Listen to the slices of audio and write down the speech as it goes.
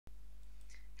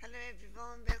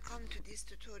everyone, welcome to this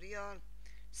tutorial.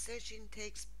 Search in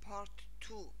text part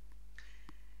 2.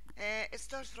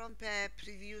 Start from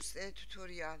previous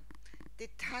tutorial. The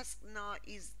task now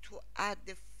is to add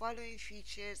the following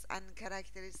features and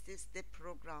characteristics the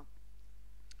program.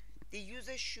 The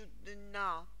user should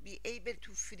now be able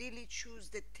to freely choose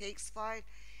the text file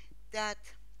that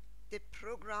the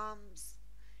programs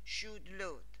should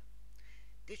load.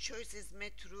 The choice is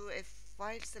made through a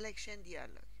file selection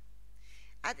dialog.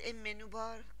 Add a menu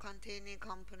bar containing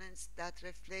components that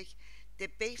reflect the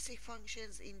basic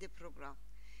functions in the program.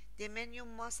 The menu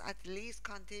must at least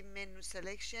contain menu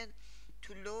selection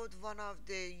to load one of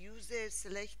the user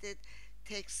selected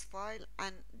text file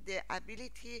and the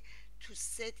ability to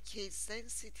set case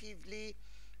sensitively.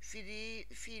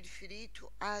 Feel free to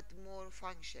add more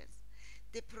functions.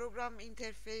 The program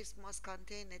interface must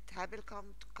contain a table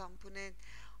component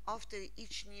after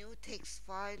each new text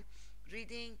file.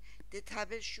 Reading the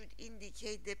table should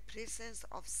indicate the presence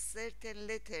of certain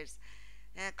letters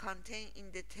contained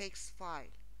in the text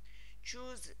file.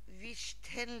 Choose which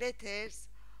 10 letters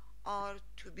are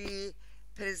to be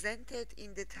presented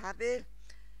in the table.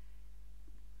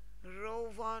 Row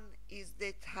 1 is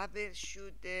the table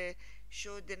should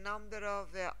show the number of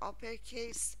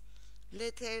uppercase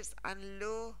letters, and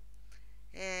row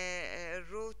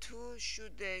 2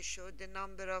 should show the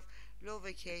number of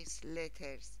lowercase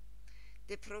letters.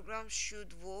 The program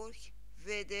should work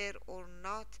whether or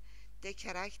not the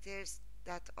characters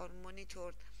that are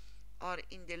monitored are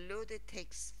in the loaded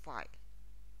text file,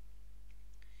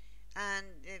 and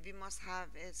we must have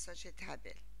such a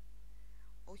table.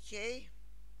 Okay,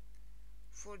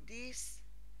 for this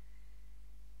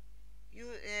you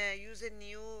use a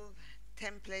new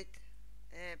template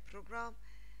program,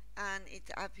 and it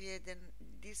appeared in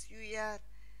this UR,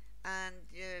 and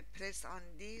press on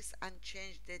this and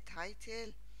change the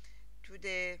title to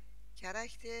the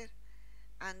character,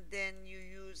 and then you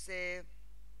use a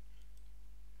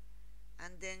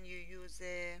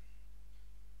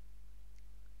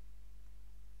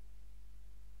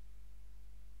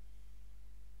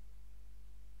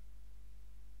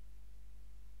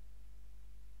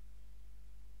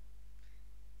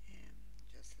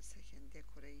just a second,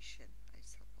 decoration, I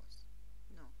suppose.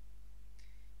 No,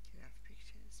 graph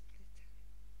picture splitter.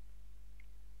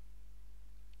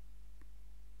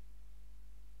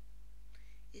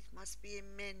 It must be a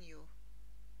menu.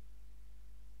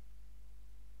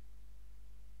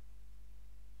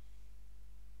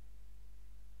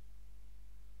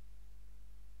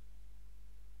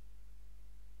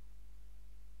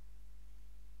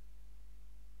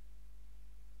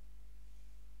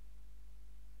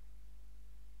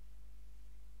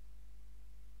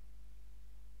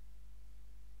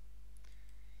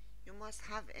 You must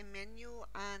have a menu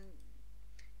and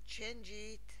change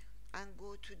it and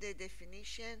go to the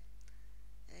definition.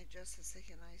 Just a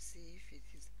second, I see if it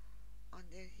is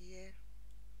under here.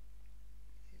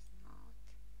 It is not,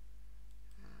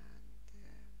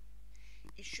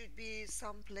 and it should be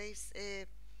someplace a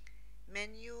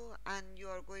menu, and you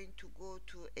are going to go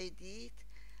to edit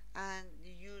and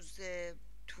use the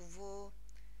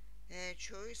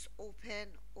choice open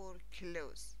or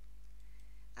close,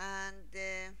 and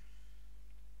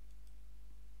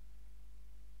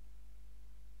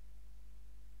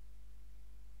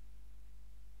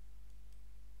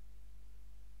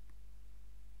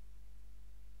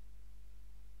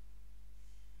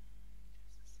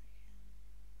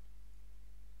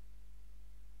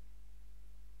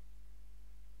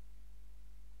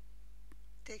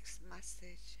text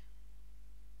message.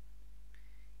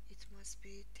 It must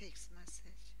be text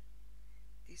message.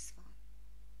 This one.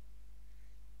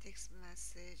 Text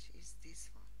message is this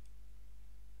one.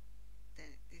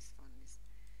 Then this one is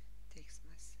text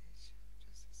message.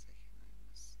 Just a second, I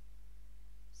must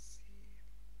see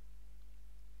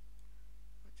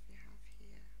what we have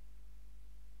here.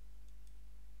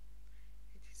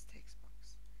 It is text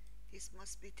box. This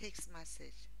must be text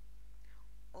message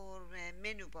or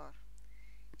menu bar.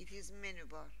 It is menu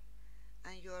bar,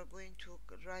 and you are going to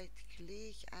right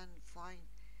click and find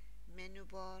menu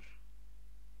bar.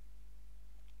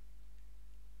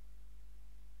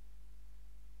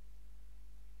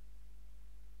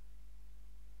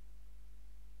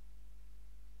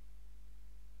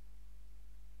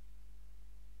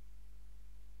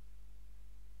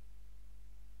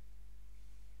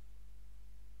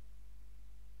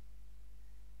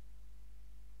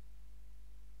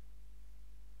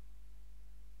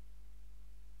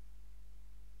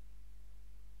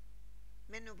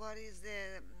 Menu bar is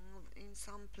in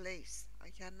some place.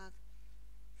 I cannot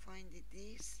find it.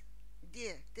 This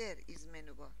there is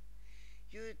menu bar.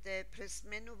 You press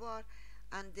menu bar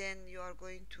and then you are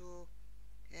going to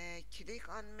click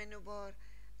on menu bar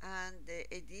and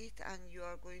edit, and you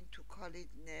are going to call it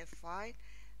file,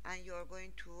 and you are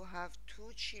going to have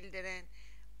two children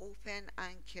open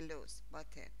and close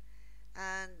button,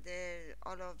 and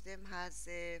all of them has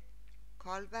a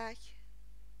callback,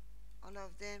 all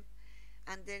of them.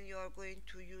 And then you are going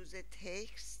to use a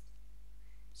text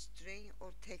string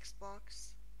or text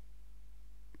box,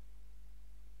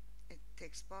 a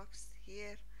text box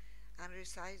here, and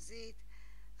resize it.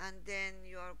 And then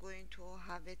you are going to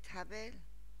have a table,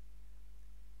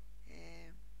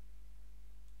 uh,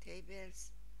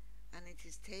 tables, and it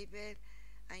is table,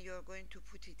 and you are going to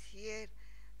put it here,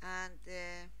 and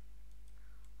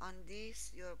on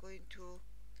this you are going to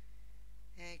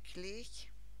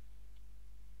click,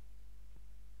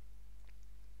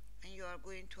 and you are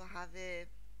going to have a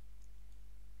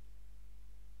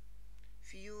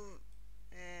few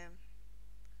um,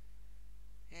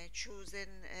 chosen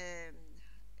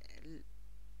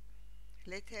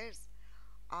letters: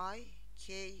 I,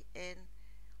 K, N,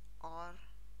 R,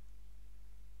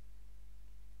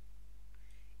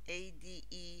 A, D,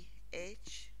 E,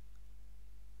 H,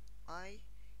 I,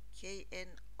 K, N,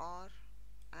 R,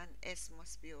 and S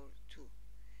must be all too.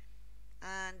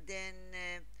 And then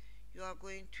you are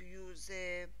going to use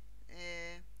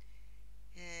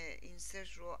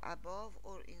insert row above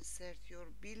or insert your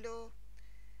below,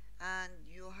 and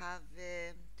you have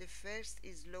the first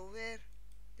is lower,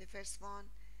 the first one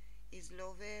is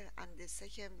lower, and the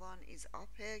second one is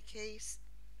uppercase.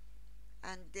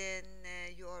 And then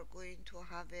you are going to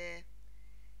have a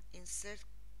insert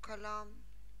column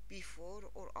before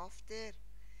or after,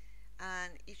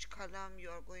 and each column you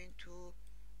are going to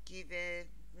give a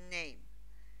name,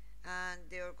 and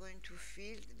they are going to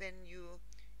fill when you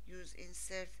use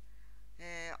insert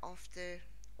after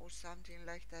or something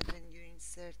like that. When you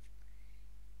insert,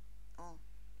 oh,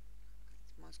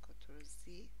 it must Ctrl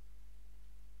Z,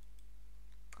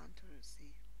 Ctrl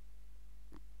Z.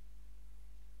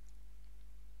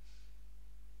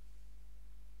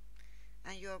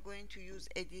 And you are going to use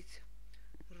edit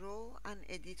row and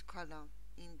edit column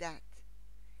in that,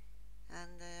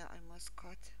 and I must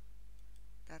cut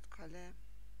that column.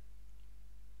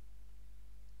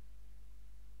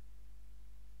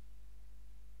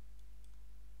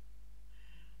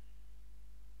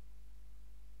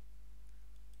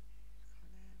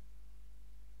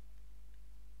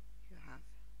 You have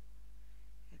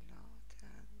a lot,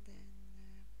 and then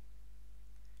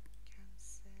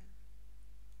cancel.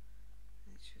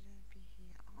 It shouldn't be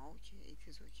here. Oh, okay, it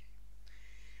is okay.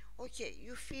 Okay,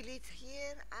 you fill it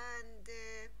here, and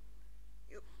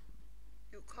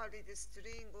you call it a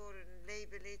string or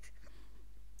label it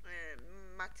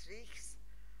matrix,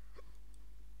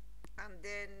 and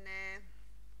then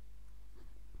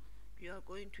you are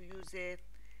going to use a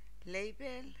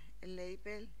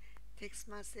label text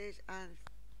message, and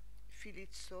fill it.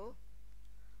 So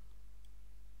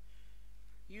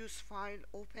use file,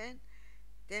 open,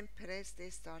 then press the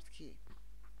start key,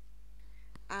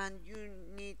 and you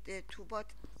need the two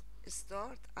buttons,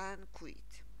 start and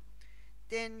quit.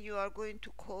 Then you are going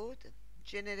to code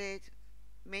generate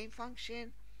main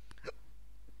function,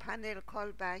 panel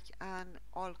callback, and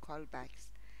all callbacks.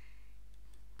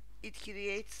 It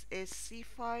creates a C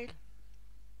file,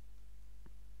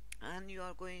 and you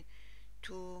are going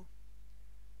to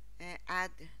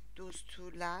add those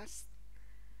two last,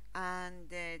 and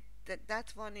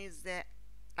that one is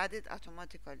added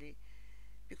automatically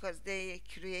because they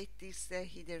create this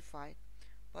header file,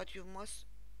 but you must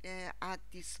add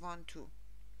this one too.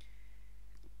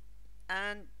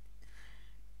 And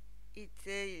it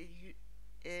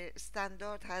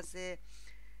standard has a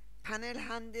panel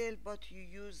handle, but you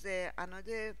use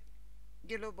another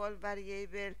global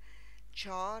variable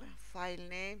char, file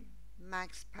name,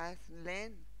 max path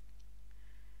length,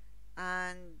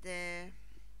 and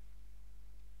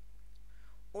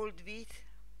old width,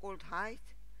 old height,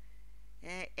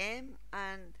 m,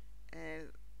 and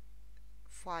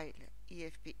file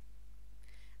efp.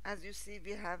 As you see,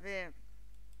 we have a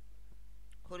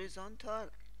horizontal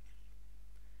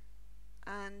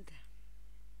and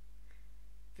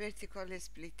vertical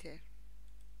splitter,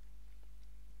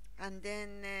 and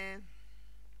then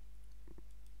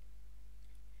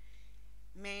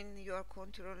main your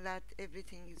control that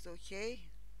everything is okay.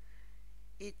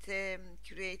 It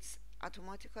creates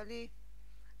automatically,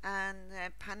 and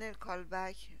panel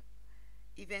callback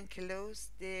even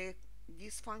close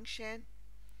this function,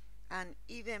 and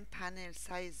even panel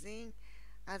sizing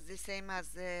as the same as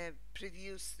the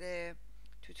previous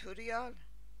tutorial.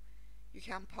 You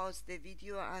can pause the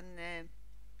video and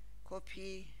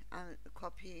copy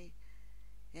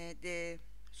the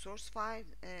source file,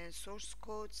 source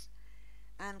codes,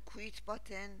 and quit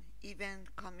button even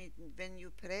commit when you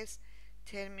press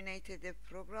terminated the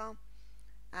program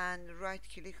and right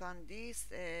click on this.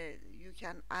 You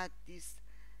can add this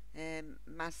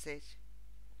message,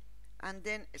 and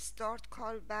then start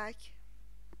callback.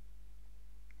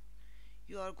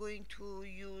 You are going to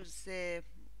use a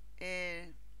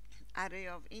array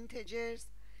of integers,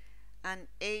 and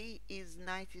A is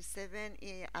 97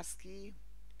 ASCII,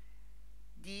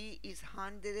 D is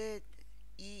 100,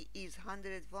 E is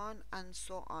 101, and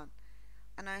so on.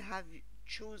 And I have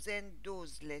chosen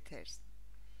those letters.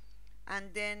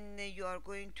 And then you are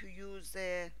going to use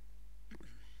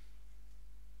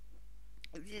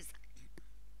this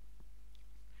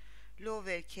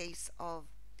lowercase of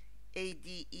A,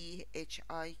 D, E, H,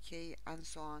 I, K, and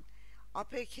so on.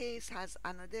 Uppercase has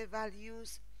another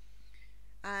values,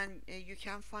 and you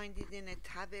can find it in a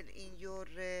table in your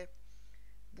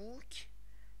book.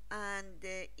 And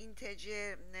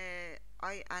integer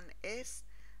I and S,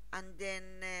 and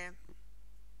then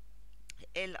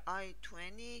LI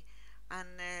 20, and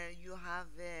you have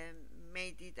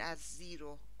made it as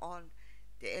 0. All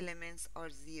the elements are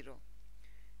 0.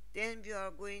 Then we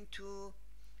are going to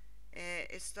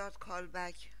start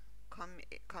callback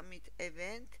commit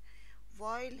event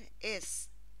while S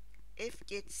F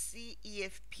get C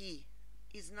EFP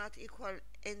is not equal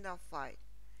end of file,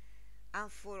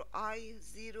 and for I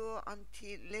 0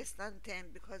 until less than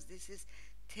 10, because this is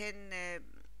 10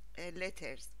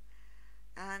 letters,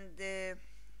 and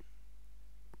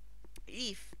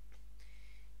if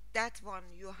that one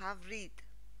you have read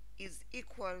is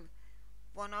equal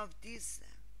one of these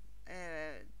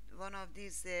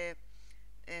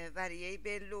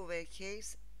variable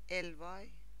lowercase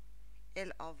ly,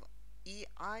 l of ei,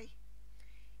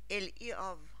 le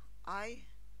of I,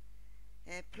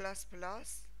 plus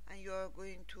plus, and you are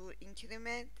going to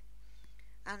increment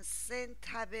and send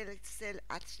table cell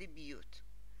attribute,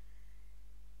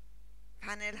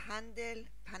 panel handle,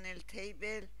 panel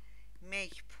table,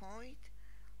 make point,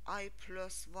 I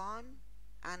plus 1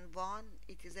 and 1,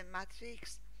 it is a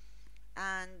matrix,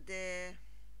 and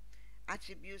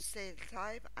attribute cell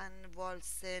type and val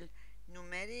cell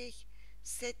numeric,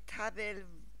 set table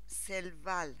cell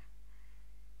val.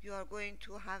 You are going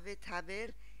to have a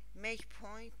table, make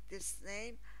point the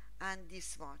same, and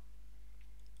this one.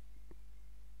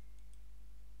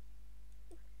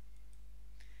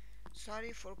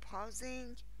 Sorry for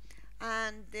pausing.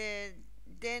 And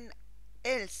then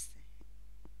else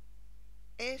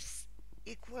s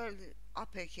equal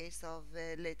uppercase of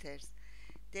letters.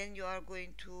 Then you are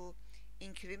going to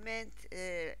increment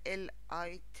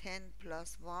li 10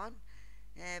 plus 1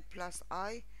 plus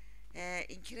I,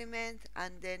 increment,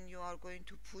 and then you are going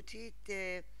to put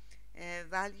it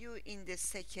value in the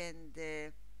second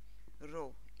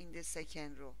row,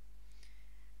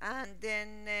 and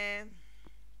then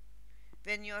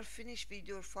when you are finished with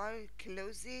your file,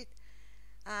 close it,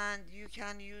 and you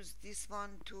can use this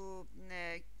one to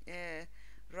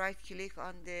right click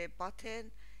on the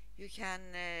button. You can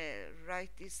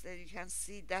write this, you can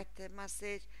see that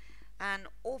message, and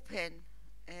open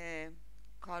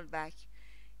callback.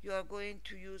 You are going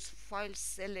to use file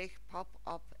select pop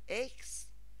up X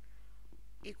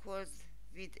equals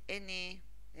with any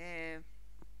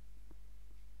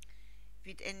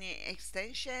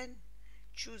extension.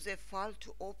 Choose a file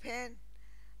to open,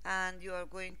 and you are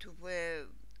going to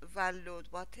val load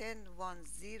button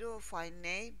 10 file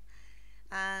name,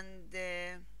 and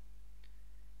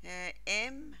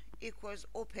M equals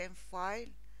open file,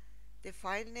 the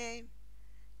file name.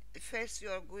 First you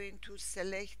are going to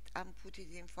select and put it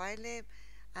in file name,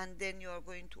 and then you are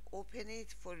going to open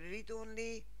it for read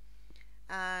only,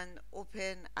 and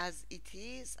open as it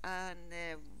is, and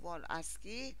val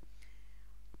ASCII,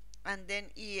 and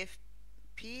then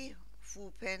EFP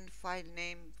open file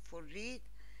name for read,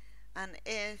 and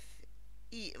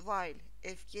while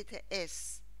f get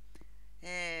s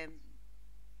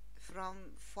from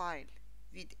file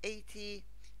with 80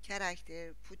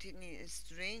 character put in a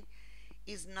string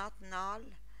is not null,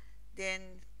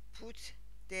 then put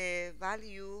the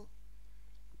value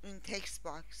in text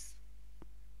box,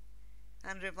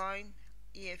 and rewind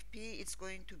EFP. It's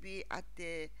going to be at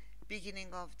the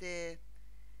beginning of the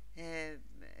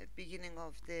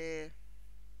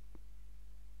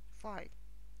file,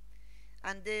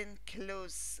 and then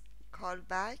close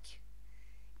callback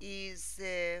is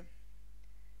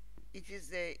it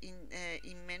is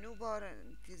in menu bar,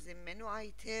 and it is a menu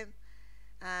item,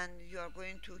 and you are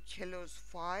going to close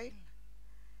file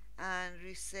and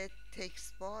reset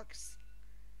text box,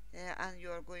 and you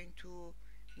are going to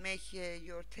make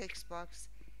your text box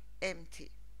empty.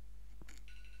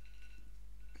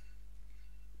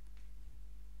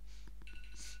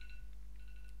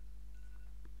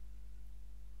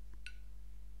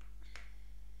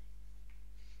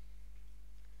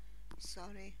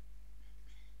 sorry.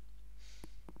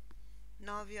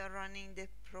 Now we are running the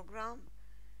program.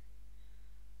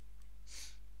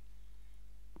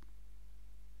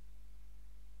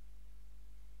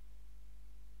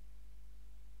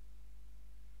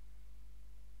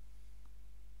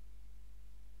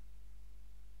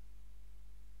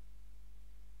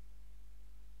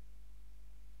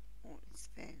 Oh, it's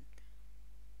failed.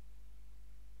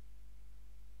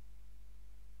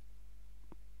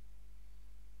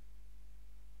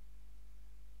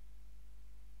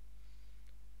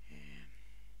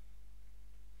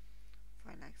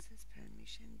 File access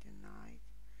permission denied,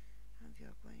 and we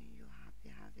are going. We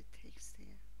have a text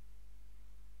here.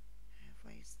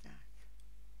 Why is that?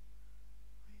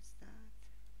 Why is that?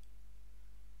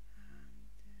 And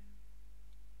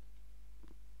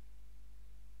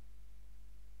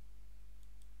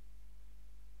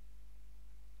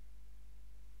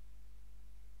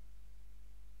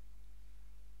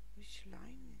which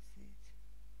line is it?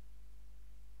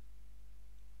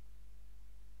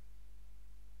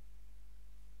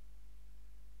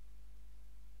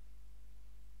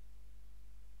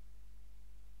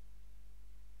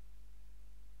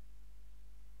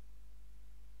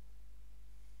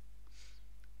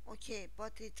 Okay,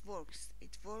 but it works,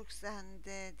 and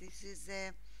this is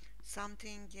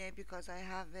something because I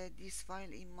have this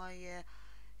file in my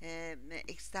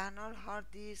external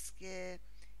hard disk. It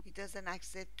doesn't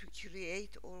accept to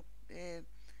create or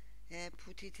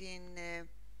put it in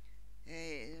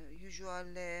usual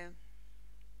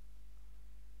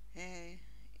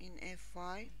in a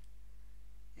file,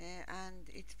 and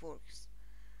it works.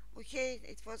 Okay,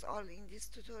 it was all in this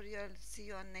tutorial. See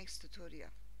you on next tutorial.